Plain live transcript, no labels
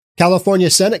California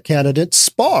Senate candidates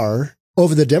spar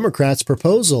over the Democrats'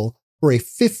 proposal for a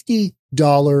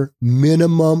 $50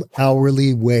 minimum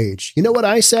hourly wage. You know what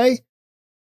I say?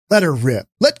 Let her rip.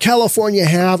 Let California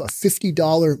have a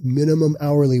 $50 minimum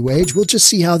hourly wage. We'll just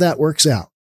see how that works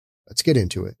out. Let's get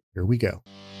into it. Here we go.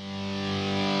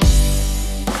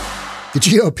 The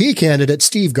GOP candidate,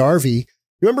 Steve Garvey.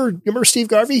 Remember Steve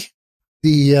Garvey?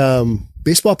 The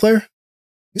baseball player?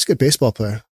 He's a good baseball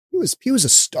player. He was a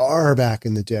star back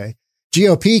in the day.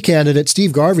 GOP candidate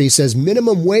Steve Garvey says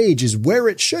minimum wage is where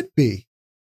it should be.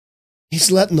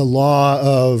 He's letting the law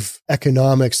of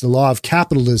economics, the law of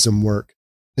capitalism work.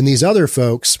 And these other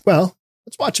folks, well,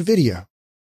 let's watch a video.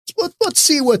 Let's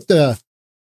see what the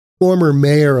former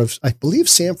mayor of, I believe,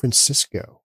 San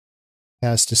Francisco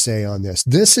has to say on this.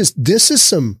 This is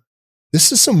some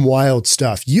wild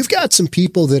stuff. You've got some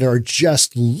people that are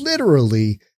just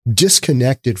literally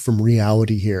disconnected from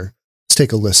reality here. Let's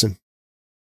take a listen.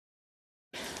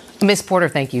 Ms. Porter,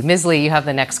 thank you. Ms. Lee, you have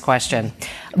the next question.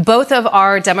 Both of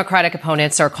our Democratic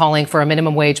opponents are calling for a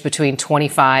minimum wage between $20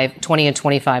 and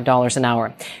 $25 an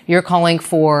hour. You're calling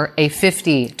for a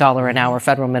 $50 an hour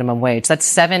federal minimum wage. That's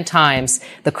 7 times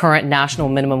the current national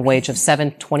minimum wage of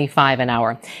 $7.25 an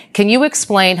hour. Can you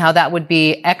explain how that would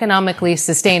be economically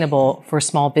sustainable for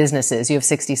small businesses? You have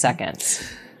 60 seconds.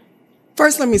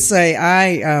 First, let me say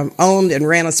I owned and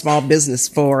ran a small business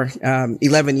for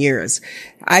 11 years.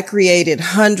 I created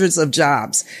hundreds of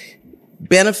jobs,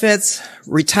 benefits,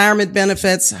 retirement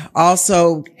benefits,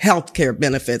 also healthcare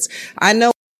benefits. I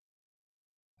know.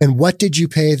 And what did you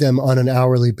pay them on an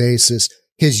hourly basis?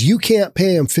 Because you can't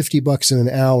pay them $50 an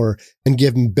hour and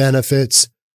give them benefits,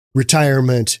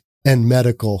 retirement, and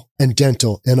medical and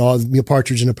dental and all the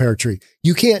partridge in a pear tree.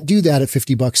 You can't do that at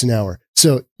 $50 an hour.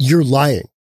 So you're lying.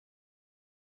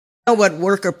 Know what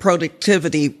worker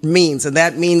productivity means, and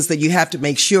that means that you have to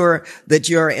make sure that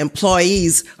your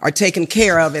employees are taken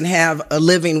care of and have a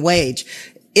living wage.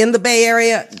 In the Bay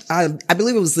Area, I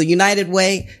believe it was the United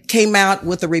Way came out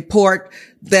with a report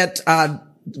that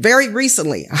very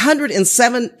recently,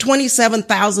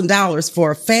 $127,000 for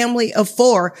a family of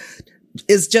 4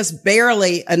 is just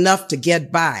barely enough to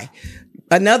get by.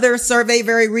 Another survey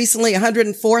very recently,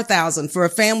 $104,000 for a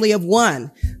family of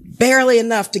 1. Barely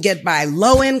enough to get by.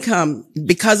 Low income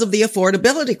because of the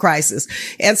affordability crisis.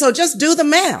 And so just do the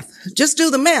math. Just do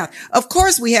the math. Of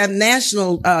course, we have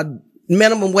national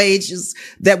minimum wages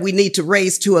that we need to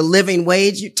raise to a living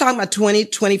wage. You're talking about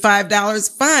 $20,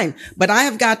 $25, fine. But I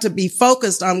have got to be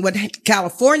focused on what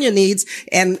California needs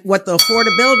and what the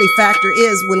affordability factor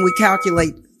is when we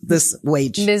calculate this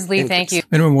wage. Ms. Lee, increase. thank you.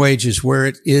 Minimum wage is where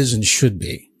it is and should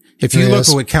be. If you look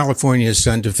at what California has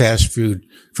done to fast food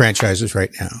franchises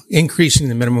right now, increasing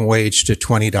the minimum wage to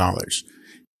 $20.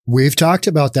 We've talked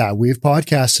about that. We've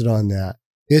podcasted on that.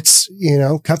 It's,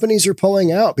 companies are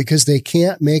pulling out because they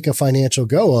can't make a financial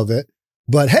go of it.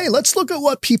 But hey, let's look at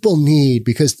what people need,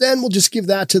 because then we'll just give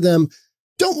that to them.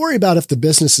 Don't worry about if the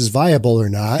business is viable or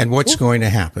not. And what's going to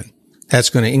happen? That's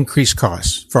going to increase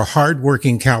costs for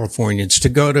hardworking Californians to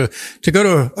go to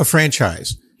a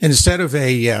franchise. Instead of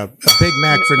a Big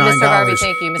Mac for $9, Mr. Garvey,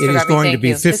 thank you. Mr. it is Garvey, going to be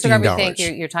 $15. Mr. Garvey, thank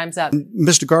you. Your time's up.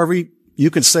 Mr. Garvey,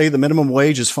 you can say the minimum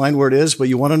wage is fine where it is, but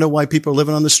you want to know why people are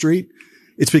living on the street?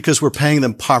 It's because we're paying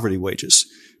them poverty wages.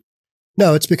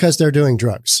 No, it's because they're doing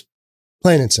drugs.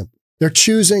 Plain and simple. They're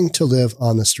choosing to live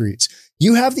on the streets.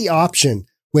 You have the option.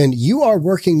 When you are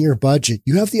working your budget,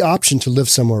 you have the option to live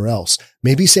somewhere else.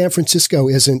 Maybe San Francisco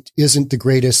isn't the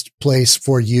greatest place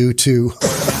for you to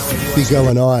be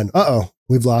going on.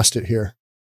 We've lost it here.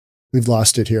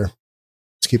 Let's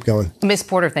keep going. Ms.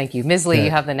 Porter, thank you. Ms. Lee, you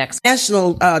have the next.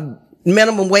 National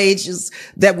minimum wages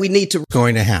that we need to.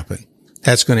 Going to happen.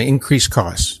 That's going to increase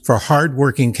costs for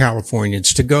hardworking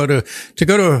Californians to go to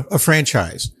a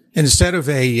franchise. Instead of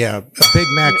a Big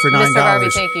Mac for $9, Mr. Garvey,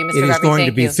 thank you. Mr. it is Garvey, going to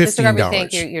thank be you. $15. Mr. Garvey,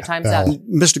 thank you. Your time's up.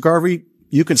 Mr. Garvey,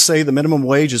 you can say the minimum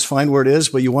wage is fine where it is,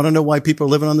 but you want to know why people are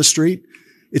living on the street?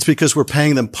 It's because we're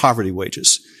paying them poverty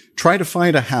wages. Try to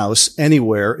find a house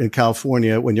anywhere in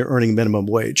California when you're earning minimum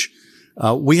wage.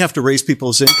 We have to raise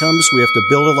people's incomes. We have to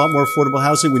build a lot more affordable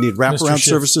housing. We need wraparound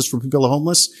services for people who are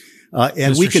homeless.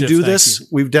 And we can do this.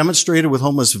 We've demonstrated with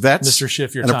homeless vets Mr.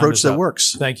 Schiff, your an approach that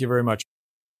works. Thank you very much.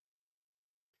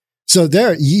 So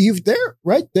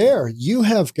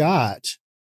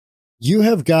you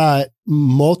have got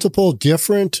multiple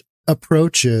different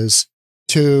approaches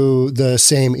to the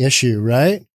same issue,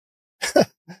 right?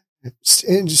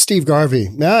 Steve Garvey,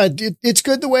 it's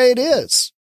good the way it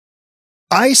is.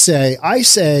 I say,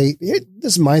 this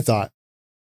is my thought.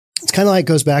 It's kind of like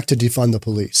goes back to defund the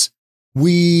police.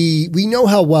 We know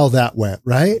how well that went,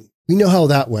 right? We know how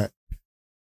that went.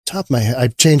 top of my head,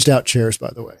 I've changed out chairs,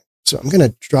 by the way. So I'm going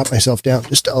to drop myself down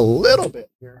just a little bit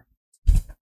here.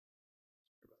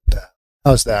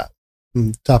 How's that?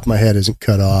 Top of my head isn't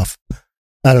cut off.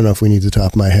 I don't know if we need the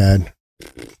top of my head.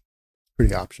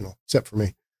 Pretty optional, except for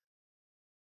me.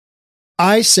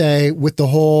 I say with the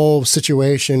whole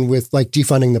situation with like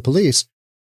defunding the police,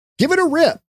 give it a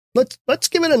rip. Let's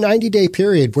give it a 90-day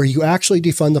period where you actually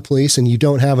defund the police and you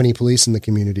don't have any police in the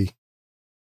community.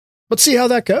 Let's see how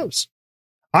that goes.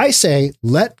 I say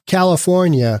let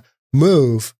California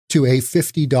move to a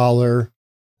 $50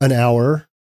 an hour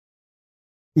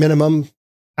minimum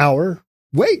hour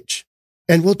wage,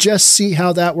 and we'll just see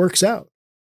how that works out.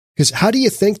 Because how do you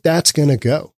think that's going to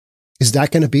go? Is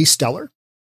that going to be stellar?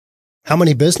 How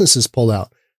many businesses pull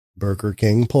out? Burger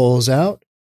King pulls out.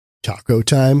 Taco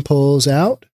Time pulls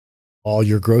out. All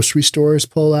your grocery stores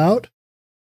pull out.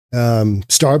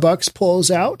 Starbucks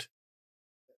pulls out.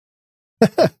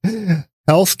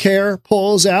 Healthcare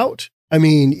pulls out. I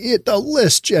mean, the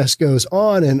list just goes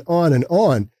on and on and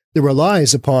on. That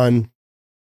relies upon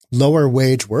lower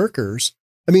wage workers.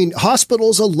 I mean,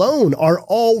 hospitals alone are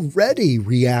already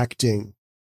reacting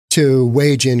to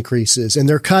wage increases, and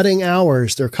they're cutting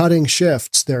hours, they're cutting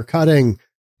shifts, they're cutting,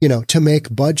 to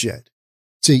make budget.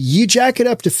 So you jack it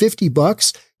up to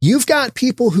 $50. You've got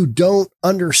people who don't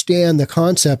understand the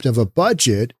concept of a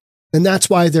budget. And that's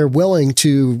why they're willing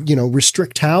to,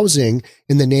 restrict housing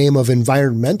in the name of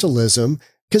environmentalism,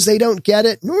 because they don't get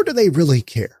it, nor do they really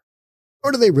care.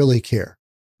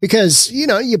 Because,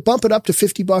 you bump it up to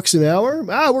 $50 an hour.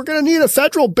 We're going to need a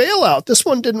federal bailout. This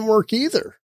one didn't work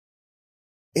either.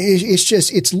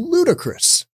 It's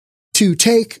ludicrous to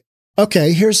take,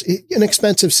 okay, here's an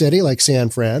expensive city like San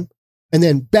Fran, and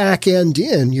then back end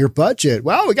in your budget.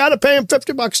 Well, we got to pay them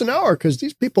 $50 an hour because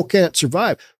these people can't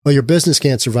survive. Well, your business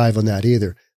can't survive on that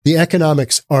either. The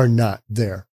economics are not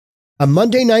there. A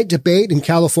Monday night debate in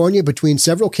California between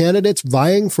several candidates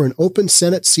vying for an open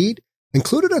Senate seat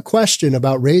included a question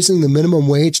about raising the minimum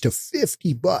wage to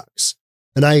 $50,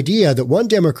 an idea that one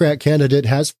Democrat candidate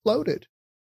has floated.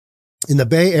 In the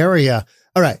Bay Area,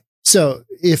 all right, so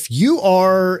if you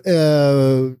are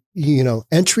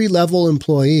entry-level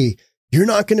employee, you're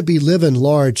not going to be living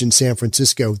large in San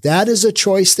Francisco. That is a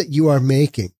choice that you are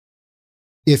making.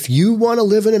 If you want to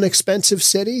live in an expensive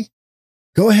city,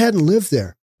 go ahead and live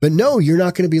there. But no, you're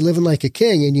not going to be living like a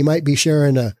king, and you might be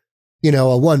sharing a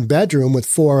one bedroom with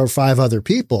 4 or 5 other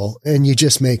people, and you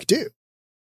just make do.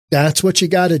 That's what you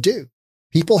got to do.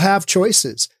 People have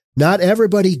choices. Not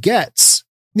everybody gets,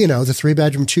 the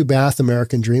 3-bedroom, 2-bath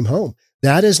American dream home.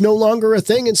 That is no longer a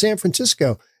thing in San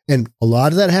Francisco. And a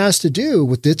lot of that has to do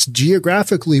with it's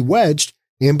geographically wedged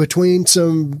in between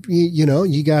some,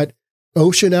 you got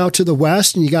ocean out to the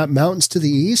west and you got mountains to the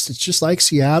east. It's just like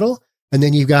Seattle. And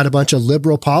then you've got a bunch of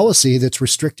liberal policy that's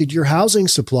restricted your housing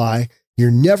supply.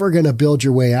 You're never going to build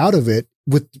your way out of it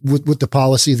with the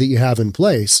policy that you have in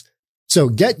place. So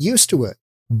get used to it.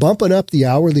 Bumping up the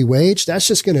hourly wage, that's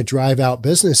just going to drive out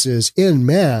businesses en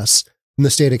masse in the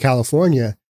state of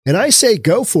California. And I say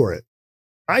go for it.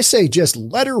 I say just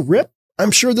let her rip.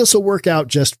 I'm sure this will work out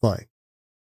just fine.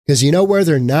 Because you know where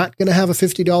they're not going to have a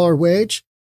 $50 wage?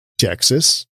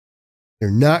 Texas.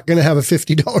 They're not going to have a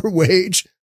 $50 wage.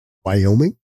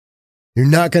 Wyoming. You're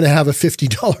not going to have a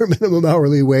 $50 minimum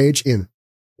hourly wage in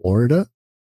Florida.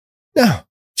 No,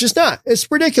 just not.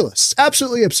 It's ridiculous.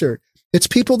 Absolutely absurd. It's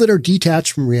people that are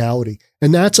detached from reality.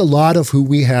 And that's a lot of who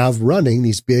we have running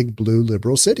these big blue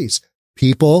liberal cities.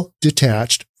 People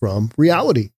detached from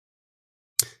reality.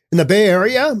 In the Bay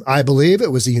Area, I believe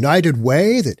it was the United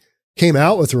Way that came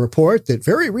out with a report that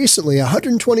very recently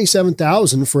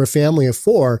 $127,000 for a family of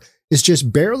 4 is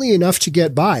just barely enough to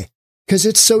get by because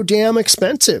it's so damn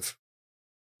expensive.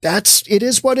 It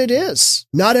is what it is.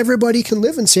 Not everybody can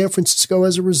live in San Francisco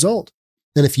as a result.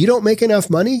 And if you don't make enough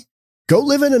money, go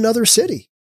live in another city.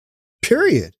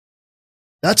 Period.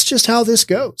 That's just how this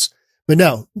goes. But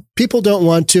no, people don't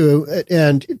want to.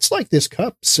 And it's like this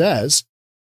cup says,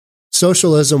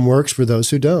 socialism works for those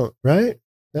who don't, right? Is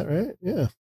that right? Yeah.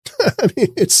 I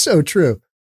mean, it's so true.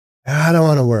 I don't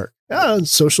want to work.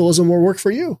 Socialism will work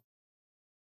for you.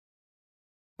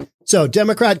 So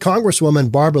Democrat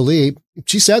Congresswoman Barbara Lee,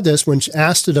 she said this when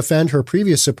asked to defend her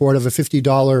previous support of a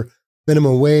 $50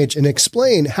 minimum wage and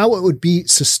explain how it would be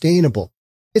sustainable.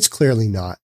 It's clearly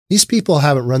not. These people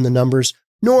haven't run the numbers,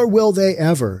 nor will they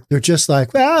ever. They're just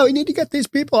like, well, we need to get these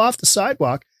people off the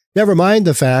sidewalk. Never mind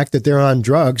the fact that they're on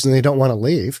drugs and they don't want to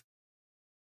leave.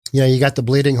 You got the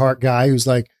bleeding heart guy who's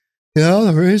like,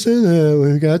 the reason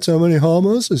we've got so many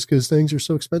homeless is because things are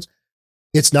so expensive.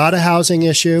 It's not a housing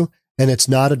issue and it's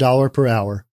not $1 per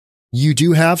hour. You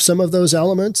do have some of those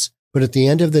elements, But at the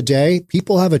end of the day,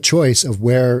 people have a choice of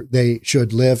where they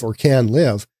should live or can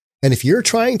live. And if you're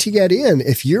trying to get in,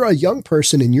 if you're a young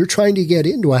person and you're trying to get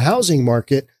into a housing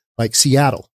market like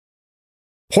Seattle,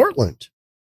 Portland,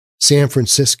 San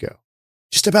Francisco,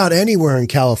 just about anywhere in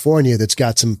California that's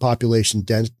got some population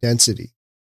density,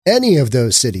 any of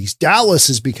those cities, Dallas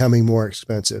is becoming more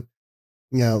expensive.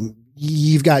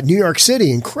 You've got New York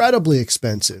City, incredibly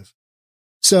expensive.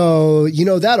 So,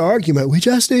 that argument, we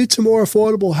just need some more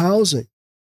affordable housing.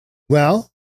 Well,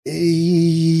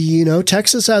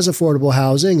 Texas has affordable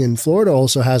housing and Florida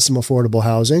also has some affordable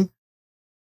housing.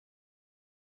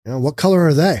 What color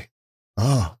are they?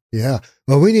 Oh, yeah.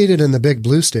 Well, we need it in the big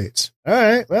blue states. All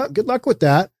right. Well, good luck with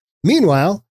that.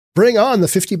 Meanwhile, bring on the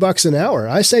 $50 an hour.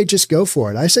 I say just go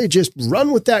for it. I say just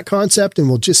run with that concept and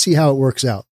we'll just see how it works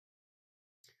out.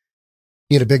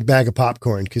 Need a big bag of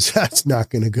popcorn because that's not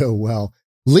going to go well.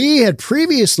 Lee had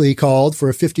previously called for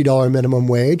a $50 minimum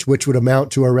wage, which would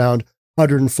amount to around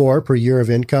 $104 per year of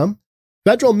income.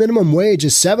 Federal minimum wage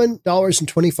is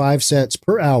 $7.25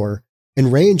 per hour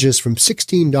and ranges from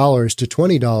 $16 to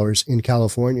 $20 in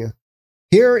California.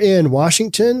 Here in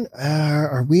Washington,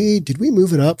 did we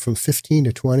move it up from 15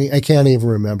 to 20? I can't even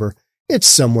remember. It's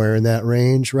somewhere in that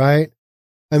range, right?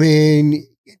 I mean,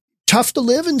 tough to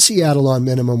live in Seattle on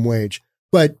minimum wage,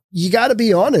 but you got to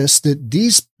be honest that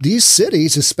these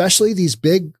cities, especially these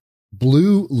big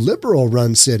blue liberal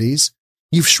run cities,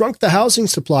 you've shrunk the housing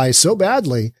supply so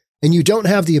badly and you don't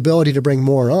have the ability to bring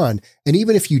more on. And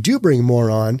even if you do bring more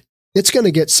on, it's going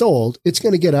to get sold. It's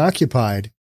going to get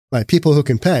occupied by people who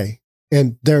can pay.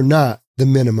 And they're not the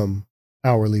minimum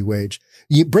hourly wage.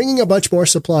 You bringing a bunch more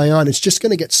supply on, it's just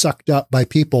going to get sucked up by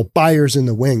people, buyers in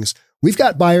the wings. We've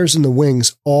got buyers in the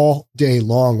wings all day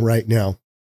long right now,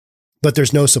 but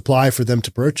there's no supply for them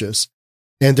to purchase.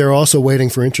 And they're also waiting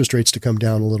for interest rates to come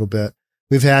down a little bit.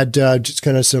 We've had just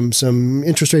kind of some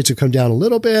interest rates have come down a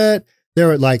little bit.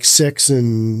 They're at like 6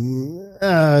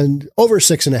 and over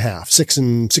 6.5, 6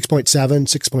 and 6.7,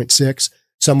 6.6,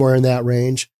 somewhere in that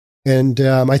range. And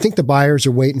I think the buyers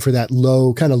are waiting for that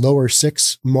lower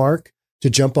 6 mark to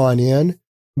jump on in.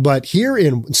 But here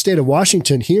in the state of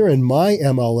Washington, here in my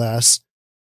MLS,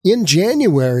 in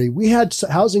January, we had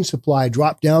housing supply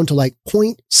drop down to like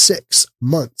 0.6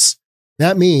 months.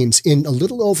 That means in a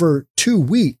little over 2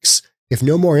 weeks, if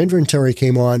no more inventory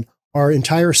came on, our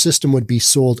entire system would be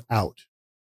sold out.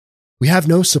 We have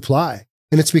no supply.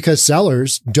 And it's because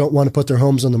sellers don't want to put their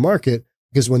homes on the market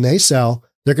because when they sell,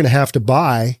 they're going to have to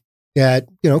buy at,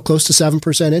 close to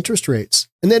 7% interest rates.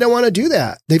 And they don't want to do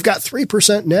that. They've got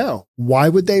 3% now. Why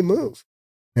would they move?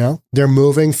 They're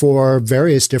moving for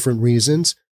various different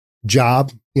reasons.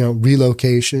 Job,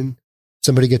 relocation,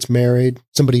 somebody gets married,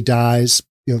 somebody dies.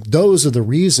 Those are the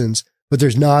reasons, but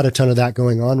there's not a ton of that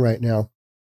going on right now.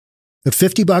 At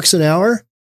 $50 an hour,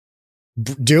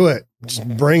 do it. Just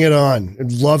bring it on.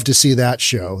 I'd love to see that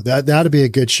show. That'd be a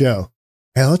good show.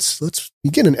 Hey,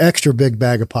 you get an extra big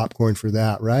bag of popcorn for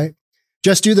that, right?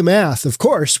 Just do the math. Of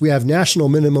course, we have national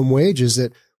minimum wages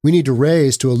that we need to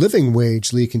raise to a living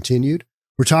wage, Lee continued.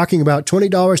 We're talking about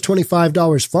 $20,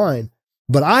 $25 fine.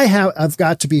 But I've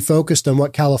got to be focused on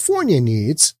what California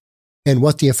needs and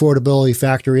what the affordability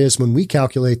factor is when we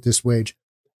calculate this wage.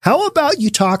 How about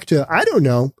you talk to, I don't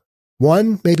know,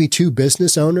 1, maybe 2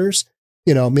 business owners,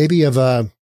 maybe of a,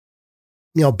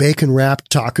 bacon wrapped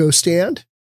taco stand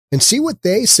and see what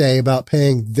they say about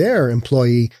paying their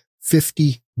employee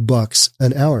 $50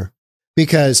 an hour,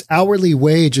 because hourly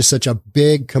wage is such a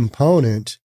big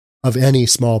component of any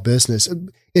small business.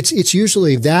 It's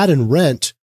usually that and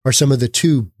rent are some of the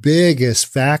 2 biggest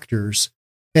factors.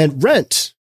 And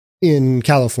rent in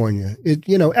California,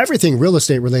 everything real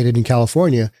estate related in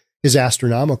California is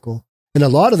astronomical. And a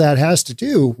lot of that has to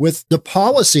do with the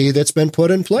policy that's been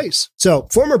put in place. So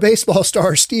former baseball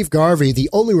star Steve Garvey, the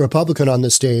only Republican on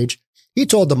the stage, he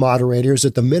told the moderators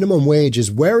that the minimum wage is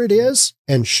where it is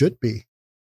and should be.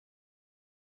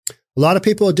 A lot of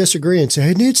people disagree and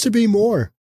say it needs to be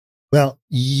more. Well,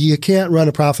 you can't run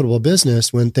a profitable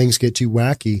business when things get too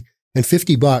wacky. And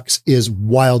 $50 is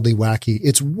wildly wacky.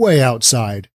 It's way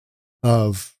outside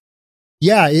of,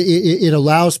 it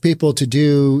allows people to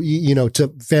do,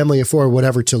 to family afford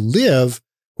whatever to live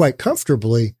quite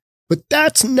comfortably. But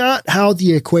that's not how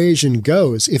the equation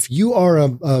goes. If you are a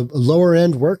lower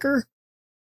end worker,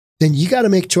 then you got to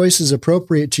make choices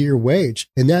appropriate to your wage.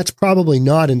 And that's probably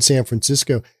not in San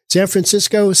Francisco. San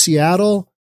Francisco, Seattle,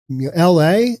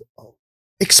 LA,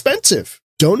 expensive.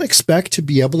 Don't expect to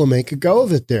be able to make a go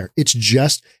of it there.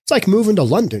 It's like moving to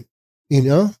London.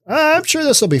 I'm sure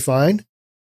this will be fine.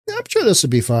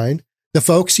 The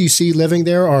folks you see living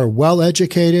there are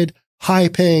well-educated,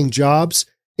 high-paying jobs.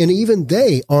 And even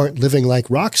they aren't living like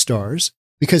rock stars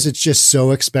because it's just so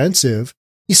expensive.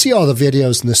 You see all the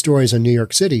videos and the stories in New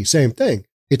York City, same thing.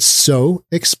 It's so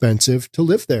expensive to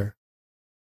live there.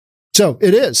 So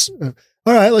it is.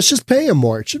 All right, let's just pay them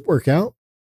more. It should work out.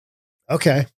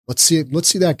 Okay, let's see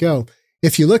that go.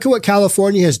 If you look at what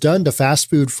California has done to fast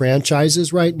food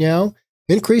franchises right now,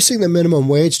 increasing the minimum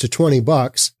wage to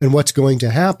 $20, and what's going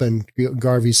to happen,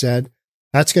 Garvey said,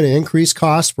 that's going to increase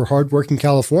costs for hardworking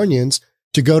Californians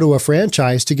to go to a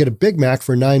franchise to get a Big Mac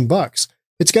for $9.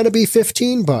 It's going to be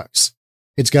 $15.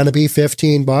 It's going to be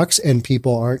 $15, and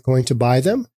people aren't going to buy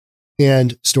them,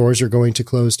 and stores are going to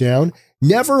close down.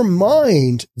 Never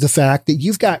mind the fact that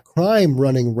you've got crime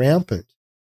running rampant.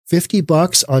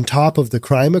 $50 on top of the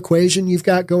crime equation you've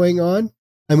got going on.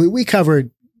 I mean, we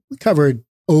covered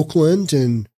Oakland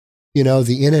and,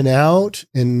 the In-N-Out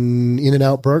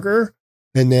Burger,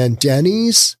 and then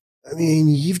Denny's. I mean,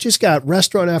 you've just got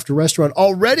restaurant after restaurant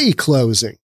already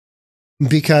closing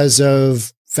because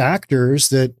of factors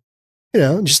that,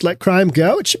 just let crime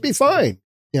go. It should be fine.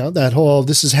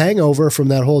 This is hangover from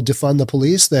that whole defund the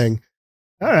police thing.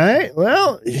 All right.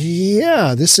 Well,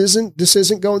 yeah, this isn't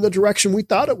going the direction we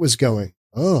thought it was going.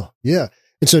 Oh, yeah.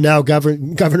 And so now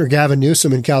Governor Gavin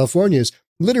Newsom in California is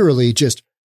literally just,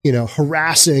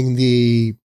 harassing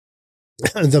the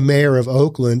mayor of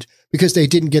Oakland because they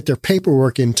didn't get their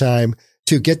paperwork in time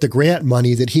to get the grant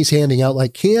money that he's handing out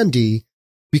like candy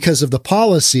because of the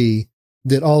policy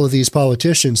that all of these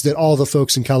politicians, that all the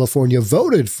folks in California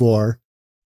voted for,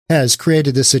 has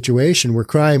created this situation where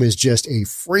crime is just a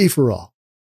free-for-all.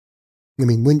 I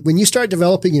mean, when you start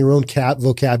developing your own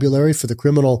vocabulary for the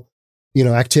criminal,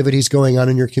 activities going on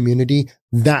in your community,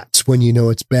 that's when you know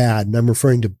it's bad. And I'm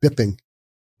referring to bipping.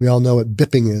 We all know what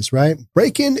bipping is, right?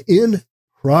 Break-in in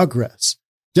progress.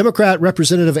 Democrat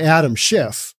Representative Adam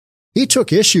Schiff, he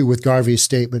took issue with Garvey's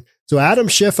statement. So Adam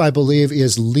Schiff, I believe,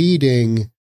 is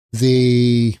leading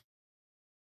I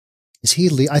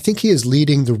think he is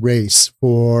leading the race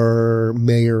for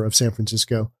mayor of San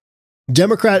Francisco.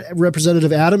 Democrat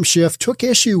Representative Adam Schiff took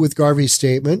issue with Garvey's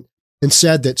statement and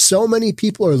said that so many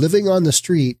people are living on the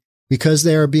street because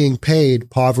they are being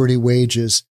paid poverty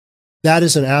wages. That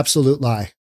is an absolute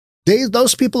lie.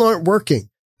 Those people aren't working,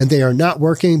 and they are not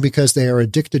working because they are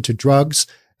addicted to drugs,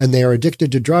 and they are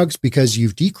addicted to drugs because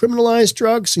you've decriminalized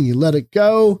drugs and you let it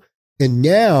go. And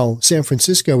now San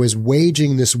Francisco is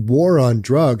waging this war on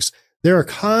drugs. They're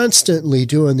constantly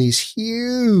doing these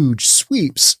huge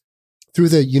sweeps through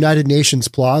the United Nations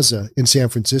Plaza in San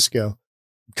Francisco.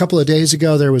 A couple of days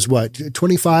ago, there was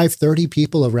 25, 30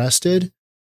 people arrested.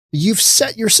 You've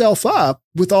set yourself up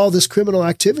with all this criminal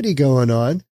activity going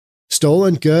on,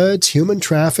 stolen goods, human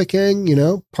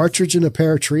trafficking, partridge in a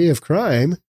pear tree of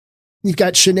crime. You've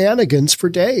got shenanigans for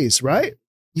days, right?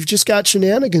 You've just got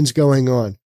shenanigans going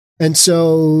on. And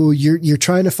so you're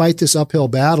trying to fight this uphill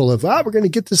battle of, we're going to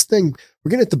get this thing, we're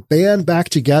going to get the band back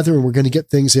together and we're going to get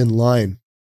things in line.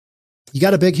 You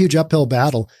got a big, huge uphill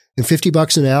battle, and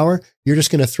 $50 an hour, you're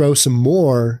just going to throw some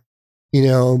more,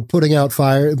 putting out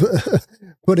fire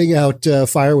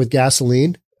with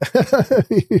gasoline. Yeah,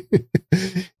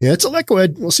 it's a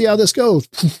liquid. We'll see how this goes.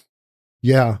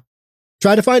 Yeah.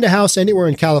 Try to find a house anywhere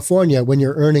in California when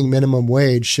you're earning minimum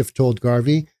wage, Schiff told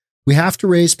Garvey. We have to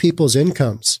raise people's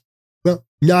incomes. Well,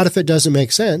 not if it doesn't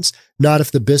make sense. Not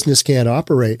if the business can't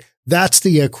operate. That's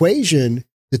the equation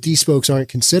that these folks aren't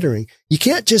considering. You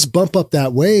can't just bump up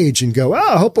that wage and go,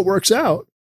 I hope it works out,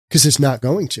 because it's not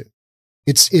going to.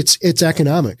 It's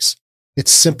economics.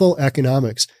 It's simple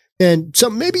economics. And so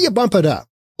maybe you bump it up.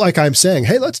 Like I'm saying,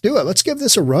 hey, let's do it. Let's give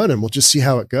this a run and we'll just see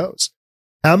how it goes.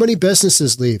 How many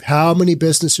businesses leave? How many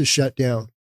businesses shut down?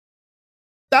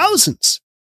 Thousands.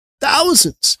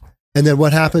 And then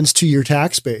what happens to your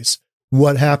tax base?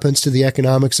 What happens to the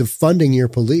economics of funding your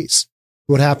police?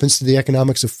 What happens to the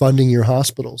economics of funding your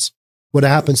hospitals? What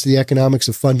happens to the economics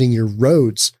of funding your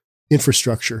roads,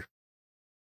 infrastructure?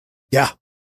 Yeah,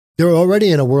 they're already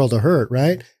in a world of hurt,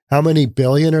 right? How many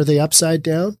billion are they upside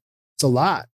down? It's a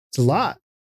lot.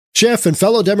 Schiff and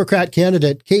fellow Democrat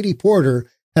candidate Katie Porter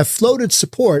have floated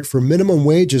support for minimum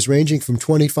wages ranging from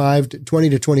 20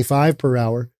 to 25 per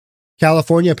hour.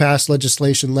 California passed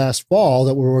legislation last fall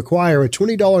that will require a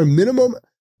 $20 minimum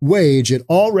wage at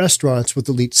all restaurants with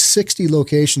at least 60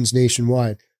 locations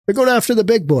nationwide. They're going after the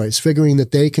big boys, figuring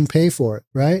that they can pay for it,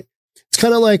 right? It's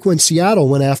kind of like when Seattle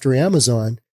went after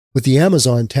Amazon with the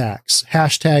Amazon tax,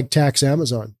 #tax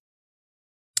Amazon.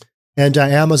 And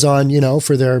Amazon,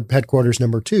 for their headquarters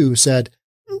 #2 said,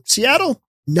 Seattle,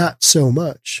 not so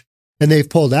much. And they've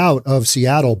pulled out of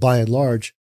Seattle by and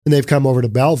large, and they've come over to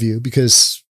Bellevue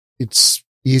because it's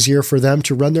easier for them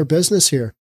to run their business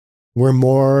here. We're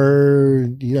more,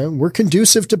 we're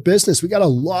conducive to business. We got a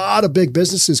lot of big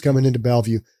businesses coming into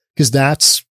Bellevue because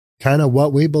that's kind of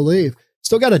what we believe.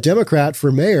 Still got a Democrat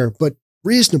for mayor, but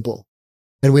reasonable.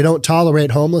 And we don't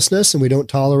tolerate homelessness, and we don't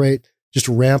tolerate just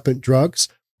rampant drugs.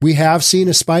 We have seen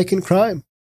a spike in crime,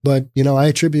 but, I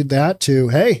attribute that to,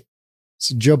 hey, it's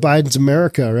Joe Biden's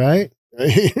America, right?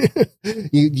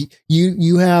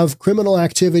 you have criminal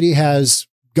activity has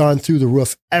gone through the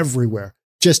roof everywhere,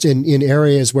 just in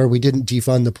areas where we didn't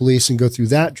defund the police and go through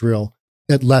that drill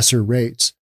at lesser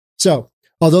rates. So,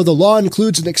 although the law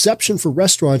includes an exception for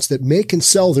restaurants that make and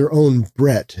sell their own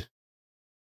bread,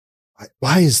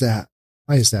 why is that?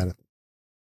 Why is that?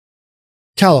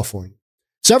 California.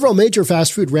 Several major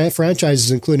fast food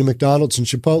franchises, including McDonald's and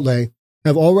Chipotle,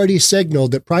 have already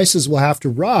signaled that prices will have to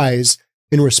rise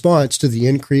in response to the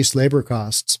increased labor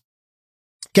costs.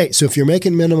 Okay, so if you're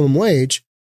making minimum wage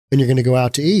and you're going to go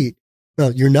out to eat,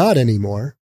 well, you're not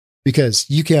anymore because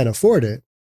you can't afford it.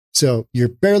 So you're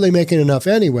barely making enough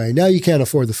anyway. Now you can't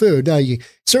afford the food. Now you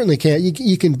certainly can't.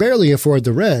 You can barely afford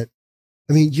the rent.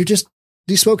 I mean,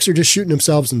 these folks are just shooting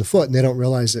themselves in the foot and they don't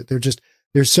realize it.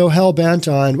 They're so hell bent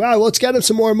on, wow, let's get them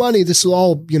some more money. This will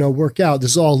all, work out.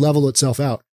 This will all level itself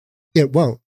out. It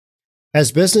won't.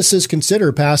 As businesses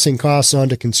consider passing costs on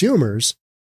to consumers,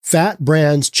 Fat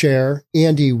Brands chair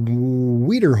Andy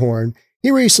Wiederhorn,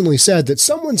 he recently said that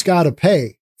someone's got to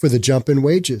pay for the jump in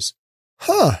wages.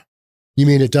 Huh. You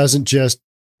mean it doesn't just,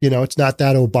 it's not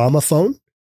that Obama phone?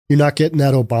 You're not getting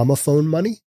that Obama phone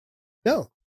money? No.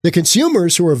 The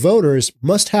consumers who are voters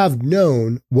must have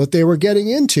known what they were getting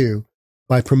into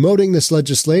by promoting this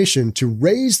legislation to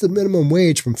raise the minimum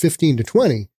wage from 15 to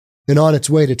 20 and on its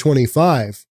way to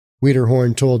 25,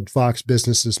 Wiederhorn told Fox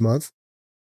Business this month.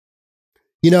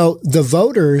 The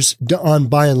voters,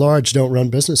 by and large, don't run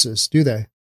businesses, do they?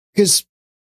 Because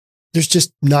there's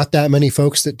just not that many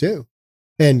folks that do.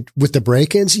 And with the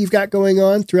break-ins you've got going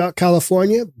on throughout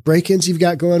California, break-ins you've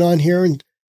got going on here and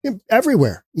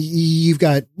everywhere, you've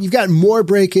got more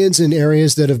break-ins in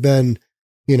areas that have been,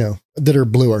 that are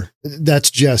bluer.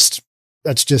 That's just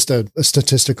a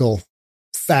statistical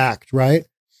fact, right?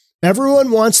 Everyone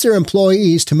wants their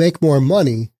employees to make more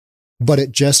money, but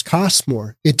it just costs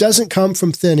more. It doesn't come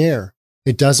from thin air.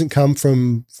 It doesn't come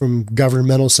from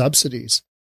governmental subsidies,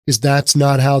 because that's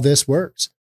not how this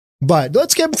works. But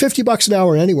let's give them $50 an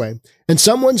hour anyway. And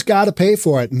someone's got to pay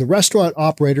for it. And the restaurant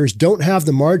operators don't have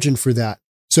the margin for that.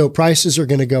 So prices are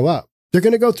going to go up. They're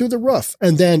going to go through the roof.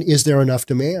 And then is there enough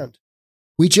demand?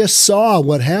 We just saw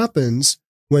what happens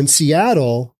when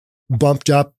Seattle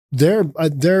bumped up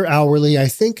their hourly, I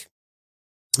think.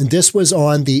 And this was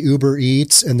on the Uber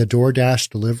Eats and the DoorDash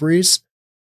deliveries.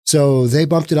 So they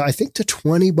bumped it, I think, to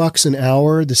 $20 an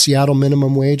hour. The Seattle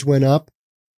minimum wage went up.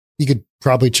 You could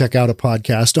probably check out a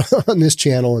podcast on this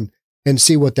channel and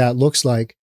see what that looks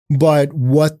like. But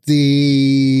what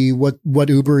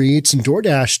Uber Eats and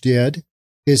DoorDash did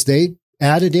is they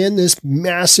added in this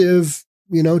massive,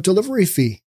 delivery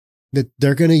fee that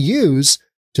they're going to use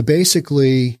to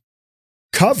basically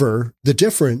cover the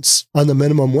difference on the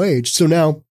minimum wage. So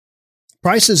now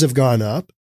prices have gone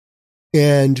up.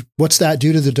 And what's that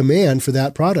do to the demand for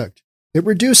that product? It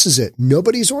reduces it.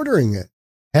 Nobody's ordering it.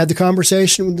 I had the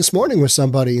conversation this morning with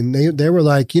somebody and they were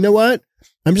like, you know what?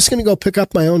 I'm just going to go pick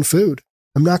up my own food.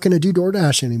 I'm not going to do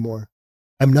DoorDash anymore.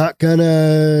 I'm going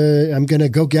to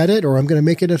go get it, or I'm going to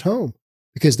make it at home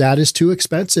because that is too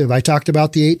expensive. I talked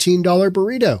about the $18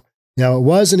 burrito. Now it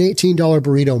was an $18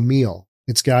 burrito meal.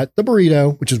 It's got the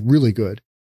burrito, which is really good.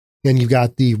 And you've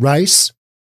got the rice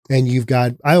and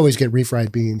I always get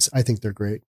refried beans. I think they're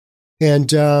great.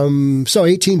 And, so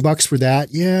 $18 for that.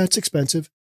 Yeah, it's expensive.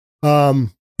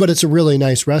 But it's a really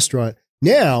nice restaurant.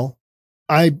 Now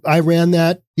I ran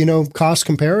that, cost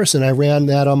comparison. I ran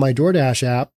that on my DoorDash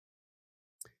app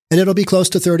and it'll be close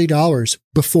to $30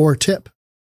 before tip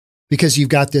because you've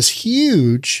got this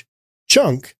huge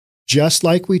chunk, just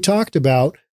like we talked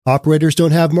about. Operators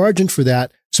don't have margin for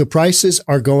that. So prices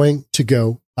are going to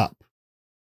go up.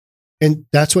 And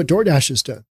that's what DoorDash has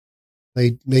done.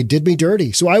 They did me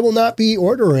dirty. So I will not be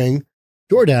ordering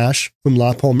DoorDash from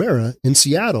La Palmera in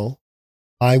Seattle.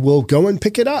 I will go and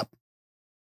pick it up.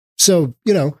 So,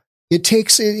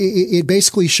 it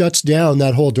basically shuts down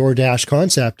that whole DoorDash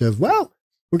concept of, well,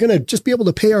 we're going to just be able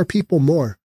to pay our people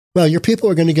more. Well, your people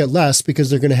are going to get less because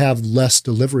they're going to have less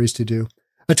deliveries to do.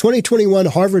 A 2021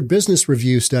 Harvard Business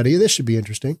Review study, this should be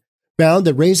interesting, found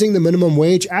that raising the minimum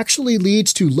wage actually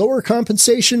leads to lower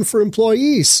compensation for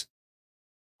employees.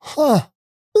 Huh.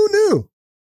 Who knew?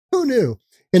 Who knew?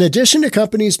 In addition to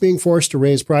companies being forced to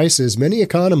raise prices, many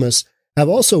economists have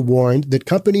also warned that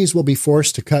companies will be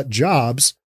forced to cut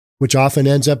jobs which often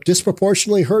ends up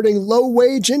disproportionately hurting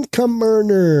low-wage income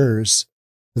earners.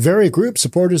 The very group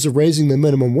supporters of raising the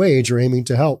minimum wage are aiming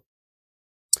to help.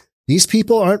 These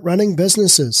people aren't running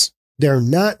businesses. They're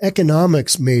not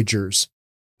economics majors.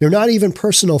 They're not even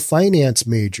personal finance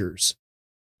majors.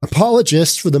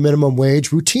 Apologists for the minimum wage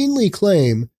routinely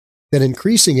claim that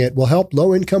increasing it will help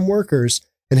low-income workers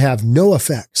and have no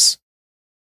effects.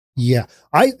 Yeah,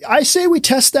 I say we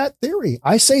test that theory.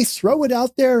 I say throw it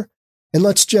out there and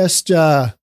let's just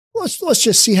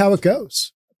see how it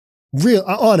goes.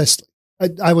 Honestly,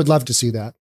 I would love to see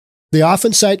that. They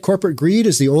often cite corporate greed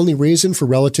as the only reason for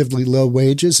relatively low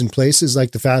wages in places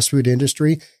like the fast food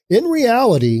industry. In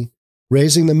reality,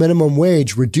 raising the minimum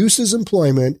wage reduces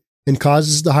employment and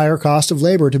causes the higher cost of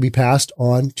labor to be passed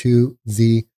on to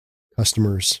the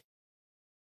customers.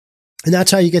 And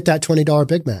that's how you get that $20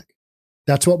 Big Mac.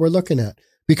 That's what we're looking at.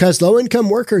 Because low-income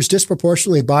workers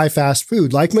disproportionately buy fast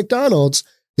food, like McDonald's,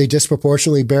 they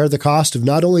disproportionately bear the cost of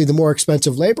not only the more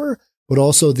expensive labor, but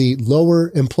also the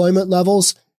lower employment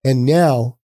levels and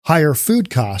now higher food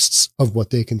costs of what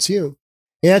they consume.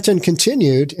 Tony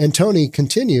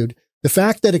continued, the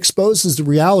fact that exposes the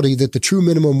reality that the true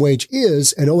minimum wage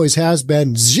is and always has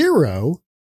been zero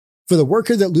for the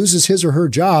worker that loses his or her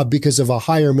job because of a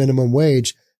higher minimum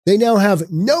wage. They now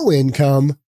have no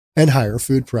income and higher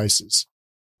food prices.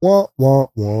 Wah, wah,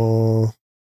 wah.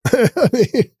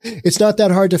 It's not that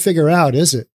hard to figure out,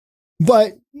 is it?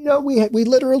 But, we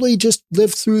literally just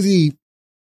lived through the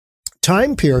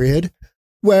time period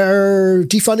where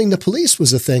defunding the police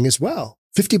was a thing as well.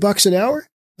 $50 an hour?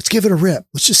 Let's give it a rip.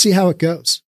 Let's just see how it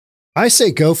goes. I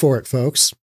say go for it,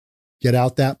 folks. Get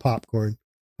out that popcorn.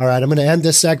 All right, I'm going to end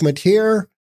this segment here.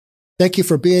 Thank you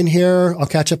for being here. I'll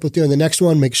catch up with you on the next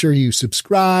one. Make sure you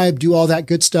subscribe, do all that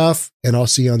good stuff, and I'll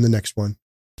see you on the next one.